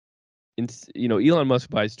 Elon Musk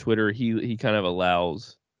buys Twitter, he kind of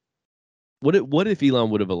allows. What if Elon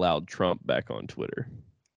would have allowed Trump back on Twitter?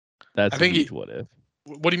 That's a huge what if.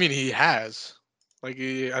 What do you mean he has? Like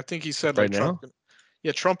I think he said Right like Trump. now?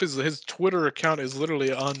 Yeah, Trump is his Twitter account is literally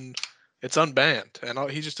it's unbanned, and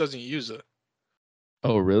he just doesn't use it.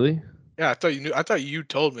 Oh, really? Yeah, I thought you knew. I thought you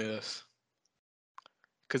told me this.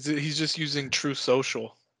 because he's just using True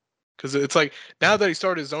Social. Because it's like now that he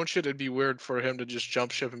started his own shit, it'd be weird for him to just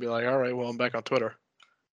jump ship and be like, all right, well, I'm back on Twitter.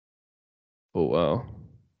 Oh wow.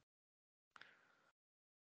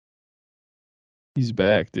 He's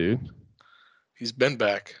back, dude. He's been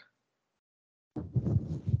back.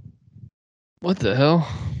 What the hell?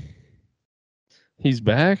 He's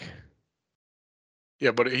back?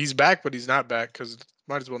 Yeah, but he's back, but he's not back because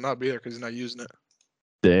might as well not be there because he's not using it.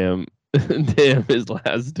 Damn. Damn, his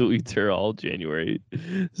last tweets are all January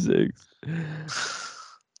 6th.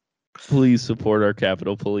 Please support our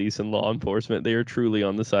Capitol Police and law enforcement. They are truly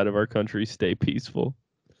on the side of our country. Stay peaceful.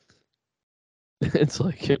 It's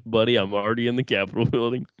like, buddy, I'm already in the Capitol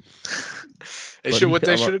building. What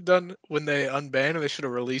they should have done when they unbanned him, they should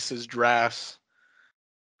have released his drafts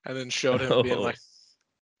and then showed him being like,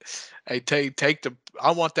 hey, take the,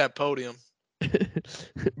 I want that podium.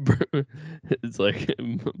 It's like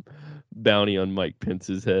bounty on Mike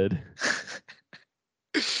Pence's head.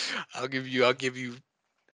 I'll give you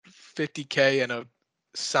 $50K and a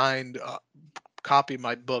signed copy of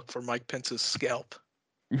my book for Mike Pence's scalp.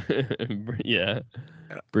 Yeah.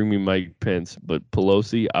 Bring me Mike Pence, but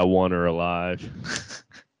Pelosi, I want her alive.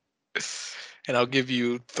 And I'll give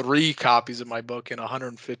you 3 copies of my book and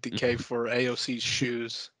 $150K for AOC's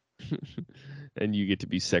shoes. And you get to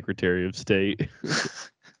be Secretary of State.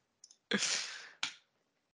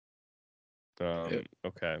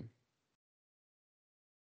 Okay.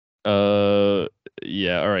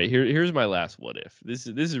 Yeah, all right. Here's my last what if. This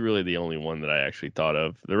is really the only one that I actually thought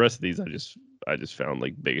of. The rest of these I just found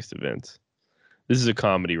like biggest events. This is a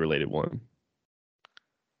comedy related one.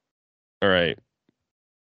 All right.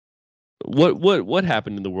 What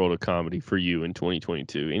happened in the world of comedy for you in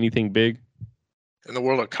 2022? Anything big? In the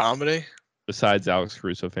world of comedy? Besides Alex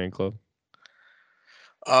Caruso fan club?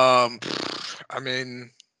 I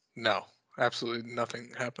mean, no. Absolutely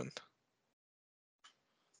nothing happened.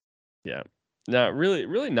 Yeah. Not really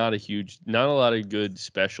not a lot of good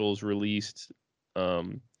specials released. I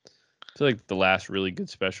feel like the last really good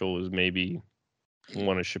special was maybe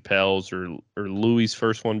one of Chappelle's or Louis'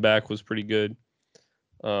 first one back was pretty good.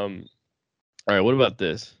 All right, what about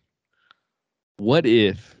this? What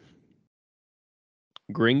if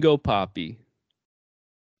Gringo Poppy,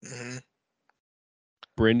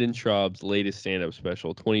 Brendan Schaub's latest stand-up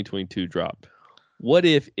special, 2022 dropped? What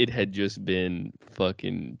if it had just been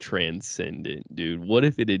fucking transcendent, dude? What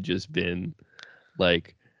if it had just been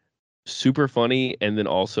like super funny and then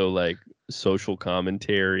also like social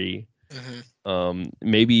commentary?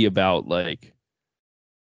 Maybe about like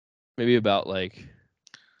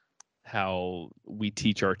how we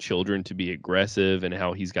teach our children to be aggressive and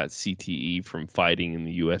how he's got CTE from fighting in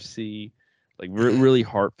the UFC. Like really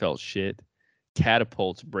heartfelt shit.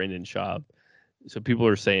 Catapults Brendan Schaub. So people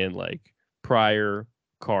are saying like Pryor,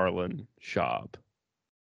 Carlin, Schaub.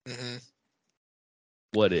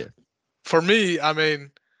 What if? For me, it's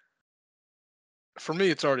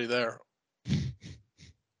already there.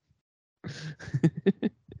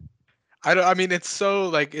 It's so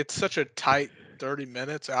like it's such a tight 30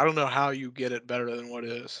 minutes. I don't know how you get it better than what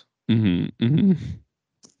is.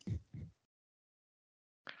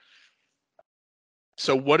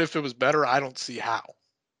 So what if it was better? I don't see how.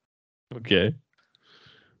 Okay.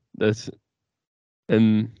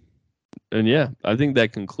 And yeah, I think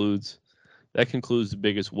that concludes the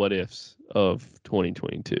biggest what ifs of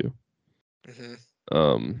 2022.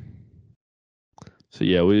 So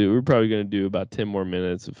yeah, we're probably gonna do about 10 more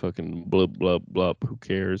minutes of fucking blub blub blub. Who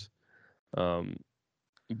cares?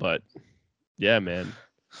 But yeah, man.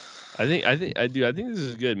 I think this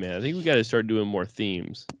is good, man. I think we got to start doing more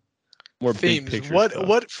themes, more themes. Big picture What stuff.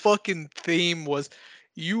 What fucking theme was?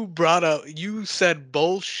 You brought up. You said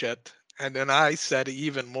bullshit, and then I said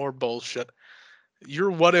even more bullshit.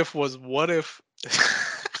 Your what if was what if.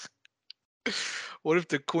 What if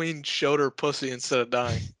the queen showed her pussy instead of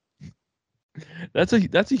dying? That's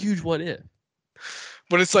a huge what if.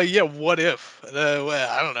 But it's like, yeah, what if? Well,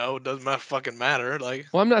 I don't know. It doesn't fucking matter. Like,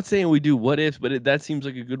 well, I'm not saying we do what ifs, but that seems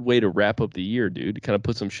like a good way to wrap up the year, dude. To kind of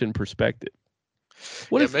put some shit in perspective.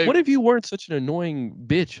 What if you weren't such an annoying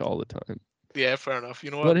bitch all the time? Yeah, fair enough.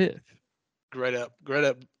 You know what? What if? Great up.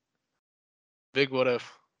 Big what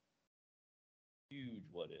if. Huge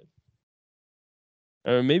what if.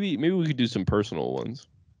 Maybe we could do some personal ones.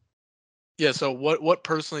 Yeah. So what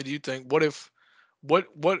personally do you think? What if?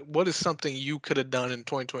 What is something you could have done in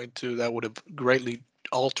 2022 that would have greatly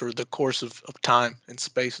altered the course of time and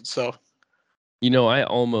space itself? You know, I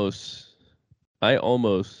almost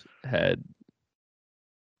had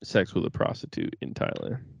sex with a prostitute in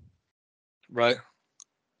Thailand. Right.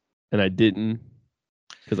 And I didn't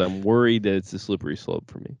because I'm worried that it's a slippery slope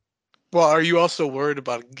for me. Well, are you also worried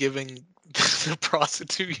about giving the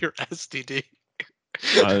prostitute your STD?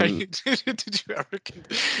 Did you ever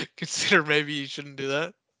consider maybe you shouldn't do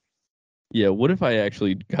that? Yeah, what if I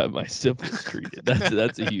actually got my syphilis treated?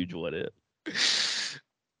 That's a huge what if.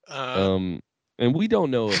 And we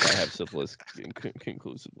don't know if I have syphilis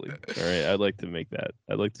conclusively. All right, I'd like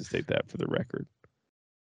to state that for the record.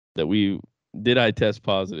 Did I test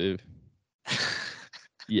positive?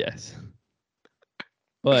 Yes.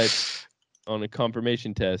 But on a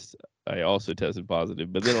confirmation test, I also tested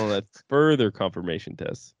positive. But then on a further confirmation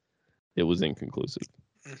test, it was inconclusive.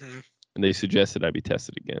 Mm-hmm. And they suggested I be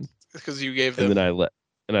tested again. Because you gave them. And then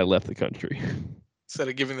I left the country. Instead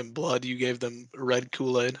of giving them blood, you gave them red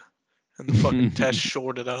Kool-Aid, and the fucking test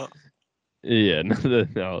shorted out. Yeah.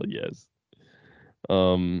 No. Yes.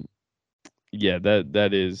 Yeah.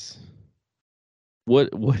 That is.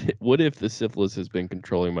 What if the syphilis has been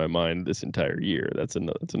controlling my mind this entire year? That's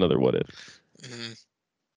another what if.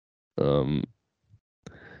 Mm-hmm.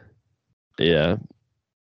 Yeah.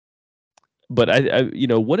 But I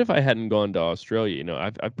what if I hadn't gone to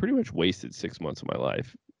Australia? I've pretty much wasted 6 months of my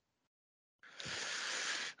life.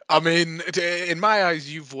 I mean, in my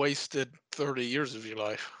eyes, you've wasted 30 years of your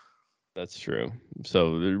life. That's true.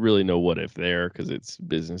 So there's really no what if there because it's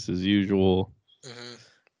business as usual.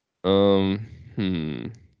 Mm-hmm.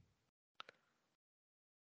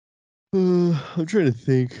 I'm trying to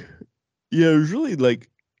think. Yeah, it was really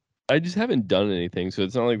I just haven't done anything, so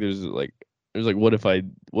it's not like there's what if I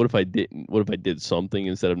did something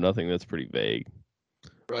instead of nothing? That's pretty vague.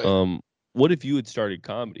 Right. What if you had started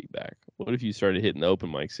comedy back? What if you started hitting the open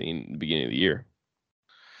mic scene at the beginning of the year?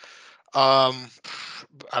 I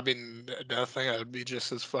mean, nothing. I'd be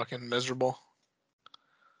just as fucking miserable.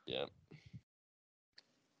 Yeah.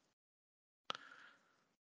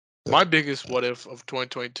 My biggest what if of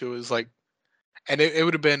 2022 is and it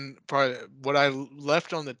would have been probably what I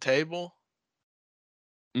left on the table.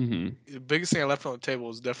 Mm-hmm. The biggest thing I left on the table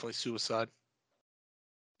was definitely suicide.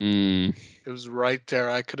 It was right there.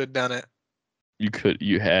 I could have done it. You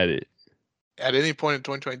had it. At any point in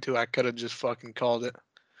 2022, I could have just fucking called it.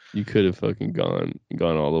 You could have fucking gone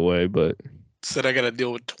all the way, but said I got to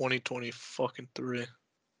deal with 2020 fucking 3.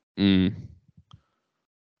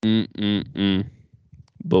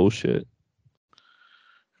 Bullshit.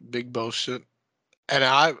 Big bullshit. And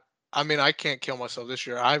I mean, I can't kill myself this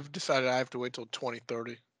year. I've decided I have to wait till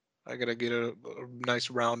 2030. I gotta get a nice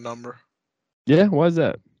round number. Yeah, why is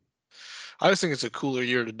that? I just think it's a cooler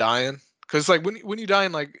year to die in. Cause when you die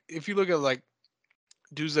in if you look at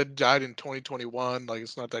dudes that died in 2021,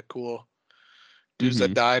 it's not that cool. Dudes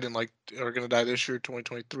that died and are gonna die this year,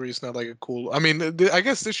 2023. It's not a cool. I mean, I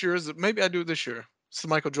guess this year is maybe I do it this year. It's the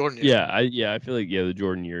Michael Jordan year. I feel like the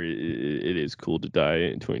Jordan year it is cool to die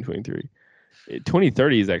in 2023.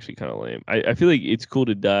 2030 is actually kind of lame. I feel like it's cool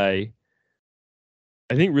to die.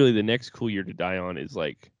 I think really the next cool year to die on is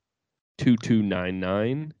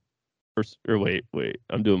 2299 or wait,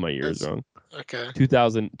 I'm doing my years wrong. Okay.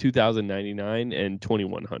 2099 and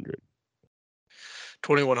 2100.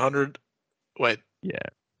 2100. Wait. Yeah.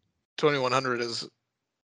 2100 is.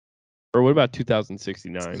 Or what about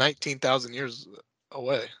 2069? 19,000 years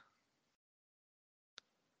away.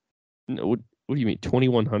 No, what do you mean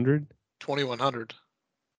 2100? 2100.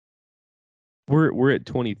 We're at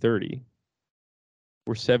 2030.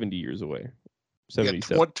 We're 70 years away.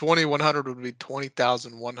 77. Yeah, 2100 would be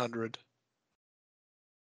 20,100.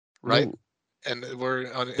 Right? No, and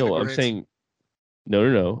we're on. No, I'm saying.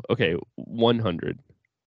 No. Okay, 100.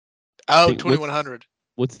 Oh, 2100.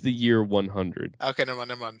 What's the year 100? Okay,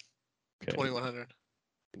 never mind. Okay. 2100.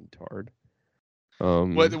 Tard.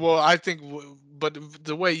 Well, I think, but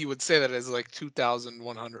the way you would say that is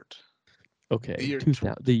 2,100. Okay. The year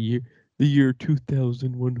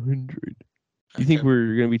 2,100. You think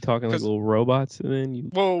we're gonna be talking like little robots and then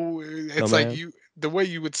Well, it's the way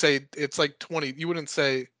you would say it's 20. You wouldn't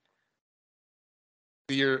say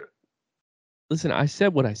the year. Listen, I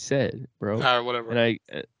said what I said, bro. All right, whatever.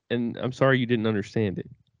 And I'm sorry you didn't understand it.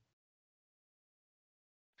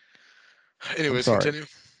 Anyways, continue.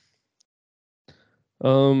 I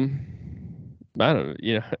don't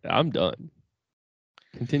know. I'm done.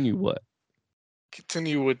 Continue what?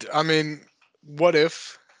 Continue with. I mean, what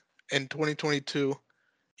if in 2022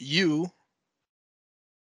 you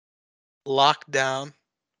lock down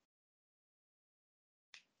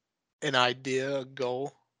an idea, a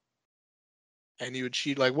goal, and you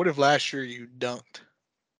achieve? What if last year you dunked?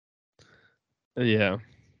 Yeah.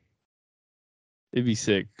 It'd be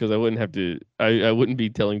sick because I wouldn't have to. I wouldn't be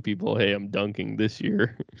telling people, "Hey, I'm dunking this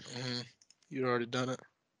year." You'd already done it.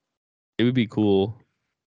 It would be cool.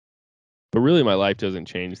 But really, my life doesn't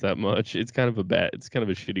change that much. It's kind of a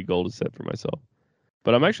shitty goal to set for myself.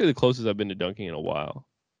 But I'm actually the closest I've been to dunking in a while.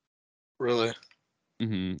 Really?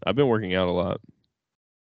 I've been working out a lot.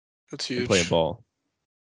 That's And huge. playing ball.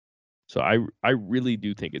 So I really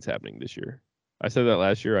do think it's happening this year. I said that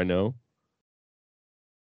last year, I know.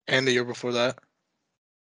 And the year before that.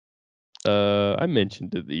 I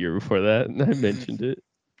mentioned it the year before that, and I mentioned it.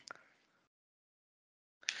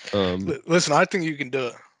 Listen, I think you can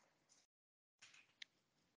do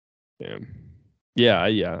it.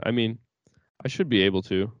 Yeah. I mean, I should be able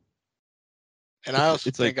to. And I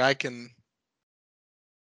also think I can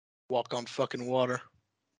walk on fucking water.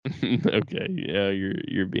 Okay, yeah,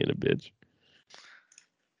 you're being a bitch.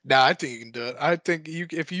 Nah, I think you can do it. I think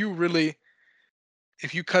if you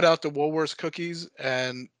cut out the Woolworths cookies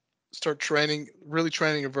and start really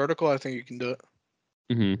training your vertical, I think you can do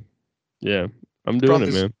it. Yeah, I'm doing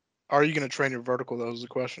it, man. Are you gonna train your vertical? That was the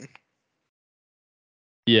question.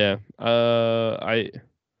 Yeah, I've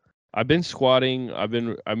been squatting.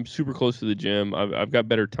 I'm super close to the gym. I've got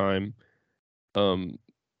better time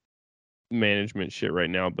management shit right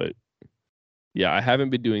now, but yeah, I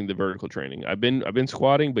haven't been doing the vertical training. I've been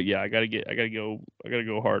squatting, but yeah, I gotta go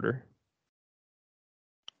harder.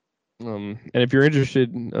 And if you're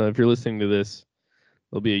interested, if you're listening to this,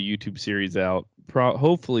 there'll be a YouTube series out,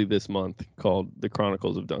 hopefully this month, called The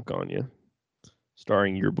Chronicles of Dunk On Ya,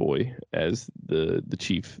 starring your boy as the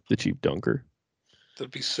chief dunker.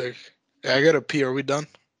 That'd be sick. Yeah, I gotta pee. Are we done?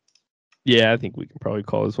 Yeah, I think we can probably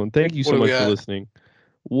call this one. Thank you so much for listening.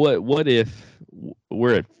 What if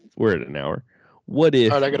we're at an hour? What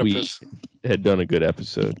if we had done a good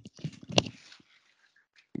episode?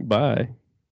 Bye.